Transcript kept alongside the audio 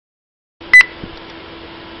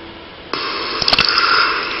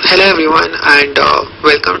Hello everyone, and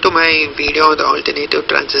welcome to my video on the alternative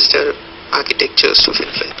transistor architectures to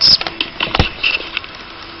Finfets.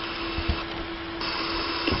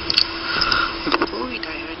 Before we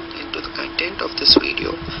dive into the content of this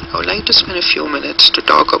video, I would like to spend a few minutes to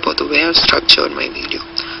talk about the way I've structured my video.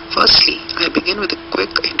 Firstly, I begin with a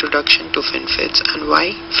quick introduction to Finfets and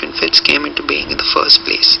why Finfets came into being in the first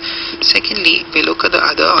place. Secondly, we look at the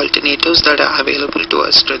other alternatives that are available to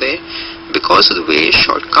us today because of the various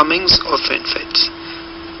shortcomings of Finfets.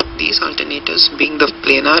 These alternatives being the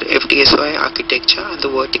planar FDSOI architecture and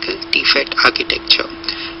the vertical TFET architecture.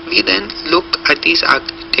 We then look at these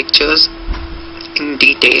architectures in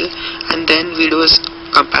detail and then we do a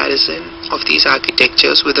comparison of these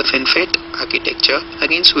architectures with the Finfet architecture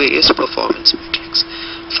against various performance metrics.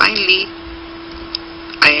 Finally,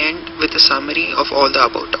 I end with a summary of all the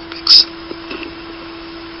above topics.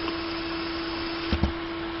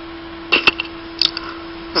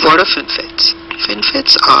 What are Finfets?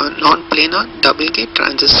 Finfets are non-planar double-gate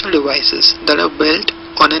transistor devices that are built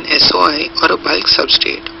on an SOI or a bulk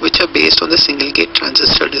substrate which are based on the single-gate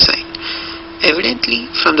transistor design. Evidently,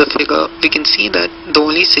 from the figure, we can see that the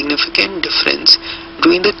only significant difference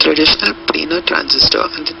between the traditional planar transistor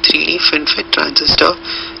and the 3D Finfet transistor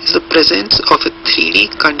is the presence of a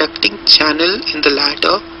 3D conducting channel in the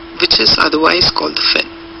latter, which is otherwise called the fin.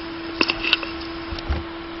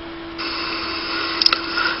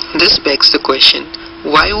 This begs the question,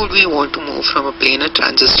 why would we want to move from a planar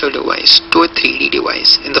transistor device to a 3D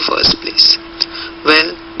device in the first place?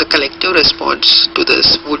 Well, the collective response to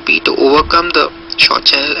this would be to overcome the short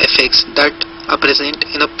channel effects that are present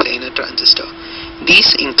in a planar transistor.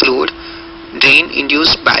 These include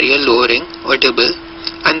drain-induced barrier lowering or DIBL,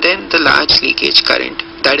 and then the large leakage current,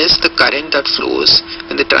 that is the current that flows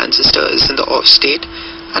when the transistor is in the off state,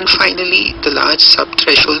 and finally the large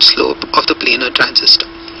subthreshold slope of the planar transistor.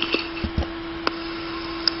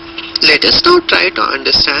 Let us now try to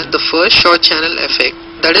understand the first short channel effect,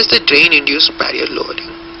 that is the drain-induced barrier lowering.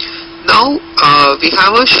 Now we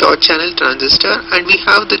have a short channel transistor and we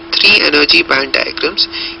have the three energy band diagrams,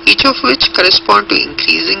 each of which correspond to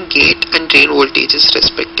increasing gate and drain voltages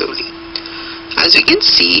respectively. As you can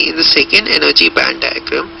see in the second energy band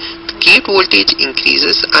diagram, the gate voltage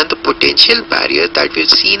increases and the potential barrier that we've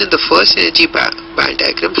seen in the first energy band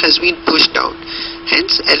diagram has been pushed down.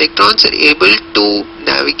 Hence, electrons are able to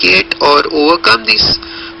navigate or overcome this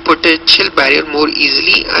potential barrier more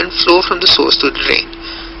easily and flow from the source to the drain.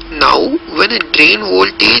 Now, when a drain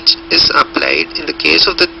voltage is applied in the case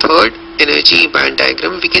of the third energy band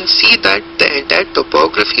diagram, we can see that the entire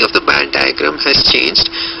topography of the band diagram has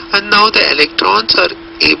changed and now the electrons are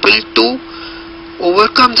able to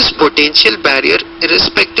overcome this potential barrier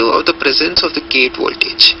irrespective of the presence of the gate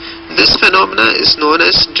voltage. This phenomena is known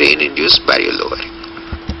as drain-induced barrier lowering.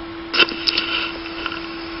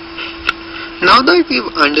 Now that we've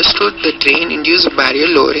understood the drain-induced barrier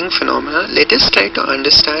lowering phenomena, let us try to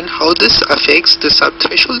understand how this affects the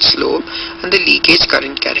subthreshold slope and the leakage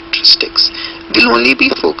current characteristics. We'll only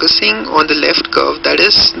be focusing on the left curve, that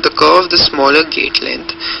is the curve of the smaller gate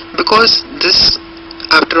length, because this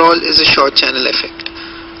after all is a short channel effect.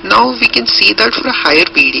 Now we can see that for a higher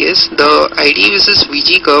VDS, the ID versus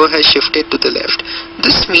VG curve has shifted to the left.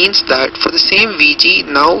 This means that for the same VG,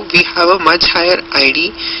 now we have a much higher ID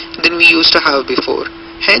than we used to have before.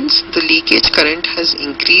 Hence, the leakage current has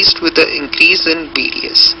increased with the increase in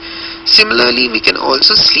VDS. Similarly, we can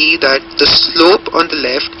also see that the slope on the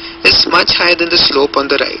left is much higher than the slope on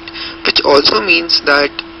the right, which also means that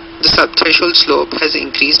the subthreshold slope has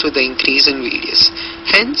increased with the increase in VDS.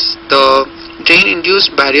 Hence, the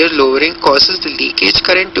drain-induced barrier lowering causes the leakage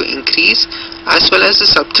current to increase as well as the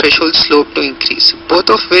subthreshold slope to increase,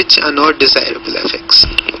 both of which are not desirable effects.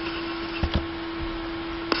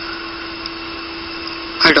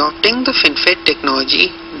 Adopting the Finfet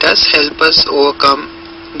technology does help us overcome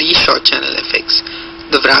these short channel effects.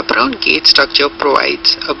 The wraparound gate structure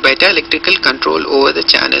provides a better electrical control over the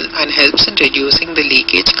channel and helps in reducing the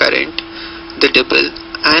leakage current, the DIBL,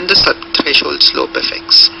 and the subthreshold slope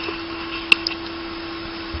effects.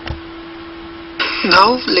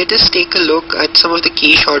 Now let us take a look at some of the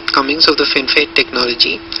key shortcomings of the Finfet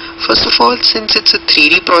technology. First of all, since it's a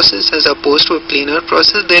 3D process as opposed to a planar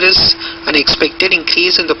process, there is an expected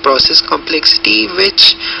increase in the process complexity,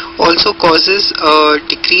 which also causes a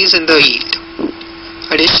decrease in the yield.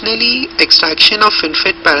 Additionally, extraction of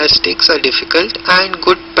Finfet parasitics are difficult and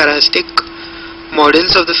good parasitic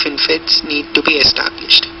models of the Finfets need to be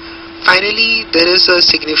established. Finally, there is a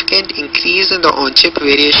significant increase in the on-chip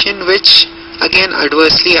variation, which again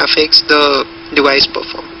adversely affects the device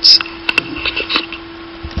performance.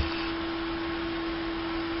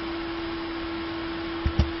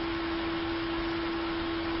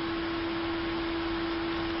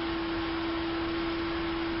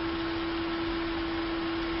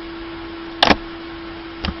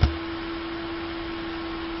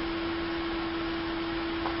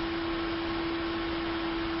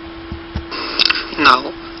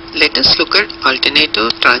 let us look at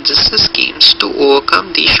alternative transistor schemes to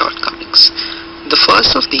overcome these shortcomings. The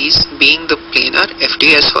first of these being the planar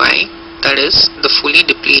FDSOI, that is the fully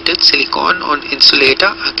depleted silicon on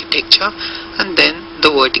insulator architecture, and then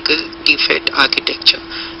the vertical defect architecture.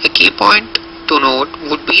 A key point to note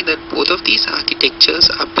would be that both of these architectures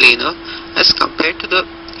are planar as compared to the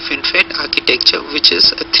Finfets architecture, which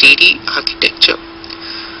is a 3D architecture.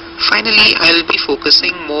 Finally, I will be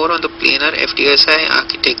focusing more on the planar FDSI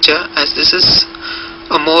architecture, as this is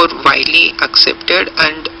a more widely accepted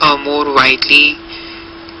and a more widely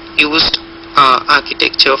used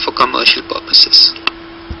architecture for commercial purposes.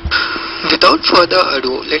 Without further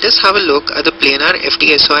ado, let us have a look at the planar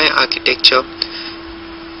FDSOI architecture.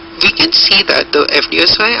 We can see that the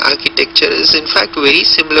FDSOI architecture is in fact very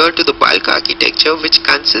similar to the bulk architecture, which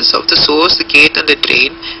consists of the source, the gate and the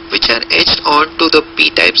drain, which are etched onto the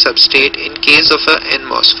p-type substrate in case of a n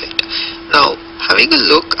MOSFET. Now, having a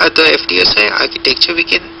look at the FDSOI architecture, we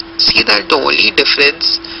can see that the only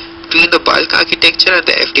difference between the bulk architecture and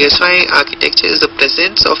the FDSOI architecture is the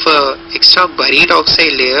presence of a extra buried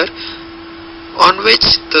oxide layer on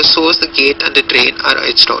which the source, the gate and the drain are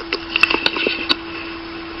etched onto.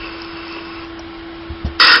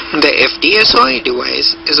 The FDSOI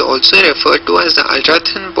device is also referred to as the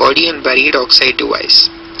ultra-thin body and buried oxide device.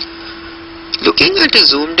 Looking at a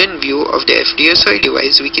zoomed-in view of the FDSOI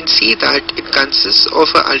device, we can see that it consists of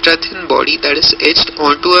an ultra-thin body that is etched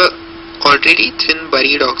onto a already thin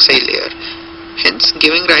buried oxide layer, hence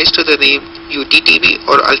giving rise to the name UTTB,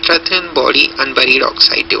 or ultra-thin body and buried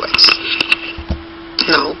oxide device.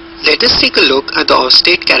 Now, let us take a look at the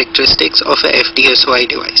off-state characteristics of a FDSOI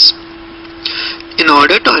device. In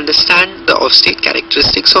order to understand the off-state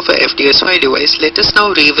characteristics of a FDSOI device, let us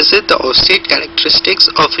now revisit the off-state characteristics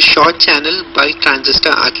of a short channel bulk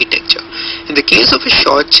transistor architecture. In the case of a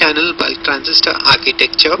short channel bulk transistor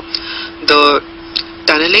architecture, the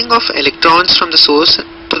tunneling of electrons from the source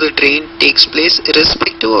to the drain takes place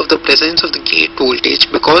irrespective of the presence of the gate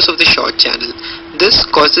voltage because of the short channel. This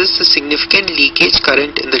causes a significant leakage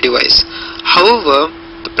current in the device. However,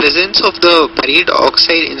 the presence of the buried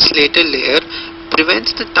oxide insulator layer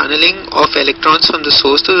prevents the tunneling of electrons from the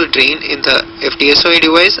source to the drain in the FDSOI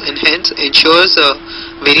device, and hence ensures a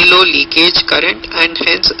very low leakage current and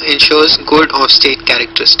hence ensures good off-state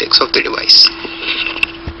characteristics of the device.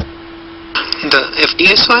 The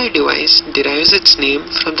FDSOI device derives its name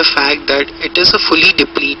from the fact that it is a fully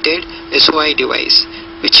depleted SOI device,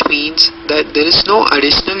 which means that there is no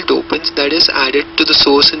additional dopants that is added to the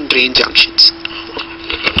source and drain junctions.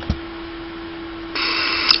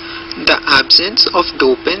 The absence of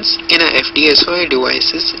dopants in a FDSOI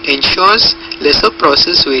devices ensures lesser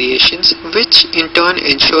process variations, which in turn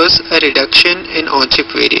ensures a reduction in on-chip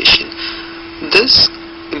variation. This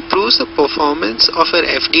improves the performance of an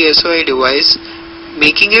FDSOI device,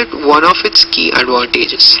 making it one of its key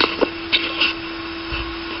advantages.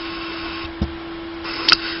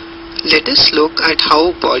 Let us look at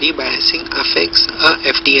how body biasing affects a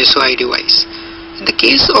FDSOI device. In the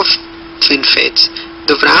case of Finfets,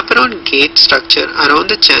 the wraparound gate structure around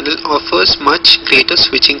the channel offers much greater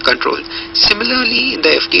switching control. Similarly, in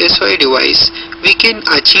the FDSOI device, we can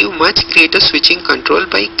achieve much greater switching control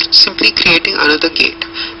by simply creating another gate.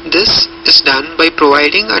 This is done by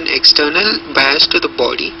providing an external bias to the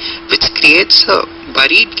body, which creates a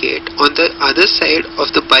buried gate on the other side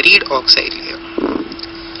of the buried oxide layer.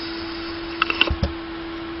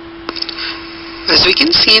 As we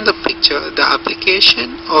can see in the picture, the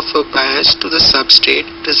application of a bias to the substrate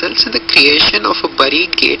results in the creation of a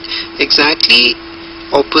buried gate exactly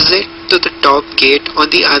opposite to the top gate on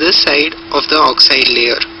the other side of the oxide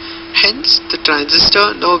layer. Hence, the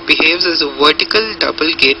transistor now behaves as a vertical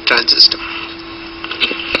double gate transistor.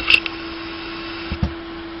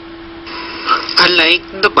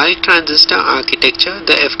 Unlike the bulk transistor architecture,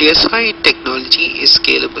 the FDSOI technology is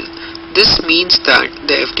scalable. This means that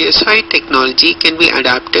the FDSOI technology can be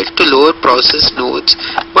adapted to lower process nodes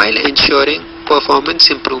while ensuring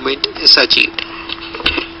performance improvement is achieved.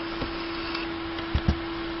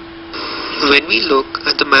 When we look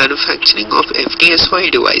at the manufacturing of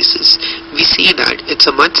FDSOI devices, we see that it's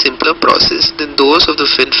a much simpler process than those of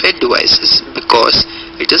the Finfets devices because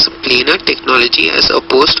it is a planar technology as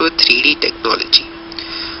opposed to a 3D technology.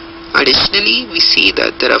 Additionally, we see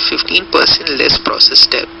that there are 15% less process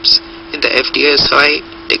steps in the FDSOI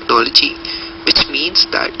technology, which means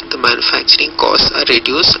that the manufacturing costs are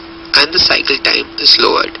reduced and the cycle time is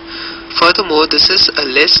lowered. Furthermore, this is a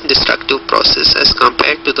less destructive process as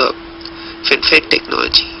compared to the Finfets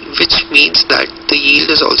technology, which means that the yield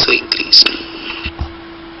is also increased.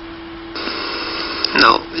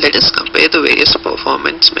 Now, let us compare the various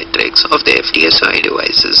performance metrics of the FDSOI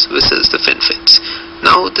devices versus the Finfets.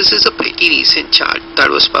 Now, this is a pretty recent chart that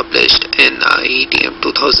was published in AETM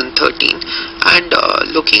 2013, and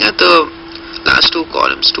looking at the last two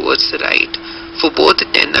columns towards the right, for both the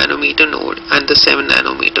 10 nanometer node and the 7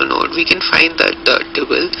 nanometer node, we can find that the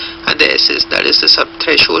DIBL and the SS, that is the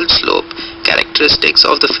subthreshold slope characteristics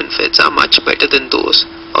of the Finfets, are much better than those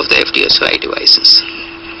of the FDSOI devices.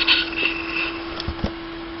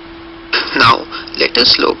 Now, let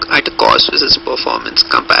us look at a cost versus performance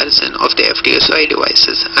comparison of the FDSOI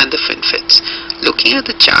devices and the Finfets. Looking at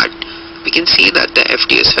the chart, we can see that the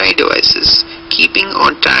FDSOI devices keeping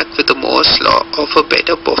on track with the Moore's law offer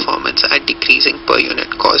better performance at decreasing per unit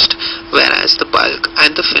cost, whereas the bulk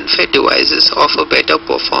and the Finfet devices offer better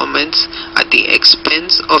performance at the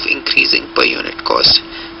expense of increasing per unit cost.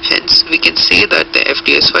 Hence, we can say that the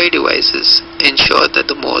FDSOI devices ensure that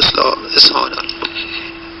the Moore's law is honored.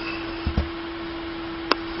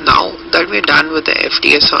 Now that we are done with the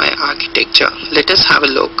FDSOI architecture, let us have a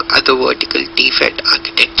look at the vertical TFET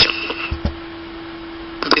architecture.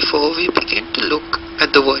 Before we begin to look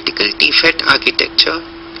at the vertical TFET architecture,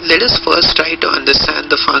 let us first try to understand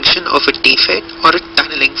the function of a TFET or a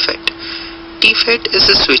tunneling FET. TFET is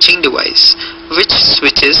a switching device which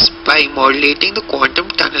switches by modulating the quantum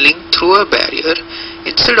tunneling through a barrier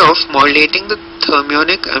instead of modulating the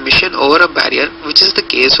thermionic emission over a barrier, which is the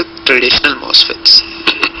case with traditional MOSFETs.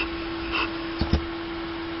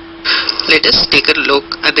 Let us take a look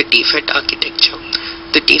at the TFET architecture.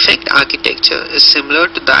 The TFET architecture is similar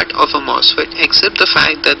to that of a MOSFET, except the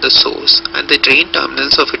fact that the source and the drain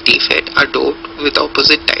terminals of a TFET are doped with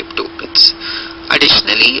opposite type dopants.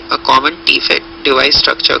 Additionally, a common TFET device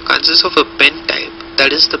structure consists of a pin type,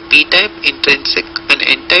 that is the P-type intrinsic and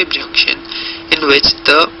N-type junction, in which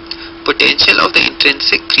the potential of the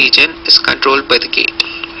intrinsic region is controlled by the gate.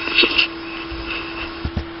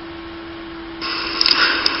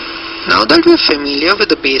 Now that we are familiar with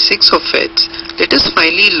the basics of FETs, let us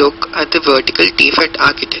finally look at the vertical TFET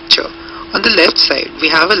architecture. On the left side, we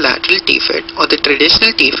have a lateral TFET or the traditional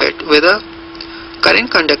TFET where the current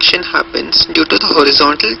conduction happens due to the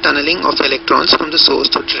horizontal tunneling of electrons from the source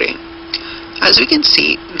to drain. As we can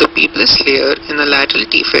see, the P+ layer in the lateral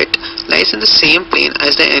TFET lies in the same plane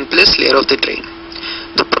as the N+ layer of the drain.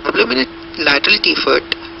 The problem in a lateral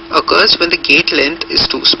TFET occurs when the gate length is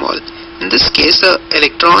too small. In this case, the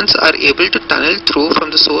electrons are able to tunnel through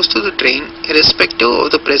from the source to the drain irrespective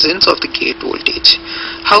of the presence of the gate voltage.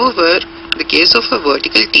 However, in the case of a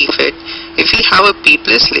vertical TFET, if we have a P+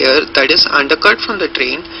 layer that is undercut from the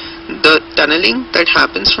drain, the tunneling that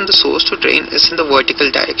happens from the source to drain is in the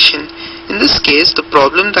vertical direction. In this case, the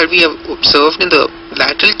problem that we have observed in the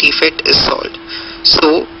lateral TFET is solved.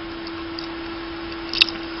 So,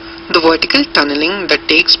 the vertical tunneling that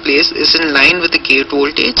takes place is in line with the gate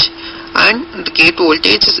voltage, and the gate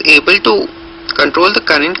voltage is able to control the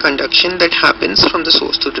current conduction that happens from the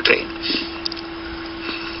source to the drain.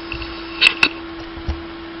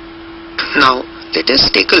 Now, let us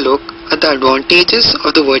take a look at the advantages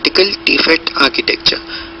of the vertical TFET architecture.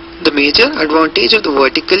 The major advantage of the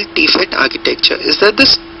vertical TFET architecture is that the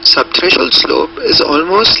subthreshold slope is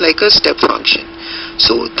almost like a step function.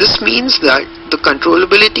 So this means that the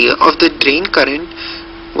controllability of the drain current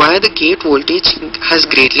via the gate voltage has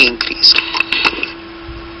greatly increased.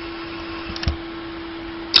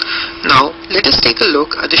 Now let us take a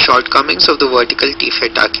look at the shortcomings of the vertical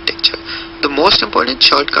TFET architecture. The most important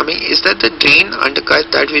shortcoming is that the drain undercut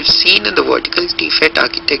that we've seen in the vertical TFET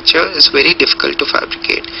architecture is very difficult to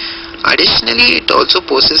fabricate. Additionally, it also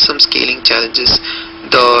poses some scaling challenges.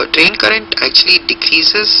 The drain current actually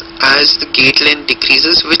decreases as the gate length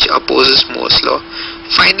decreases, which opposes Moore's law.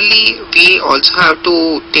 Finally, we also have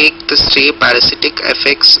to take the stray parasitic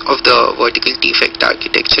effects of the vertical TFET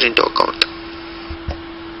architecture into account.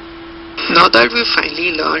 Now that we've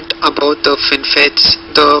finally learned about the Finfets,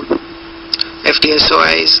 the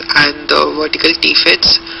FDSOIs and the vertical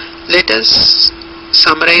TFETs, let us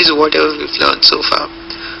summarize whatever we've learned so far.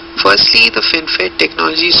 Firstly, the Finfet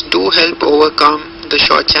technologies do help overcome the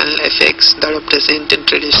short channel effects that are present in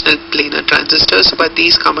traditional planar transistors, but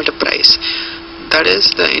these come at a price. That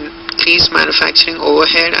is the increased manufacturing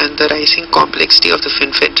overhead and the rising complexity of the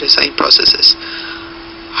Finfet design processes.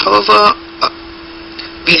 However,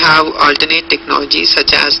 we have alternate technologies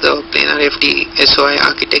such as the planar FDSOI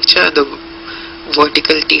architecture and the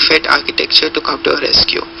vertical TFET architecture to come to our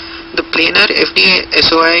rescue. The planar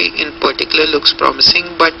FDSOI in particular looks promising,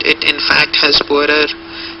 but it in fact has poorer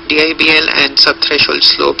DIBL and subthreshold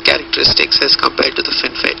slope characteristics as compared to the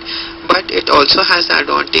Finfet, but it also has the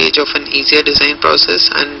advantage of an easier design process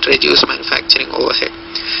and reduced manufacturing overhead.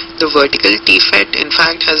 The vertical TFET in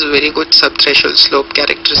fact has very good subthreshold slope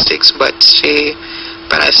characteristics, but stray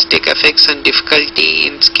parasitic effects and difficulty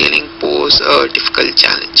in scaling pose a difficult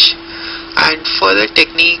challenge. And further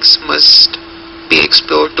techniques must be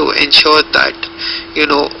explored to ensure that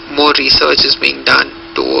more research is being done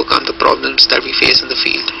to work on the problems that we face in the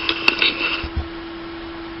field.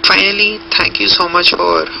 Finally, thank you so much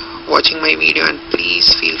for watching my video, and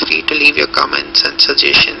please feel free to leave your comments and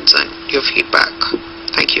suggestions and your feedback.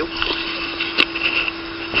 Thank you.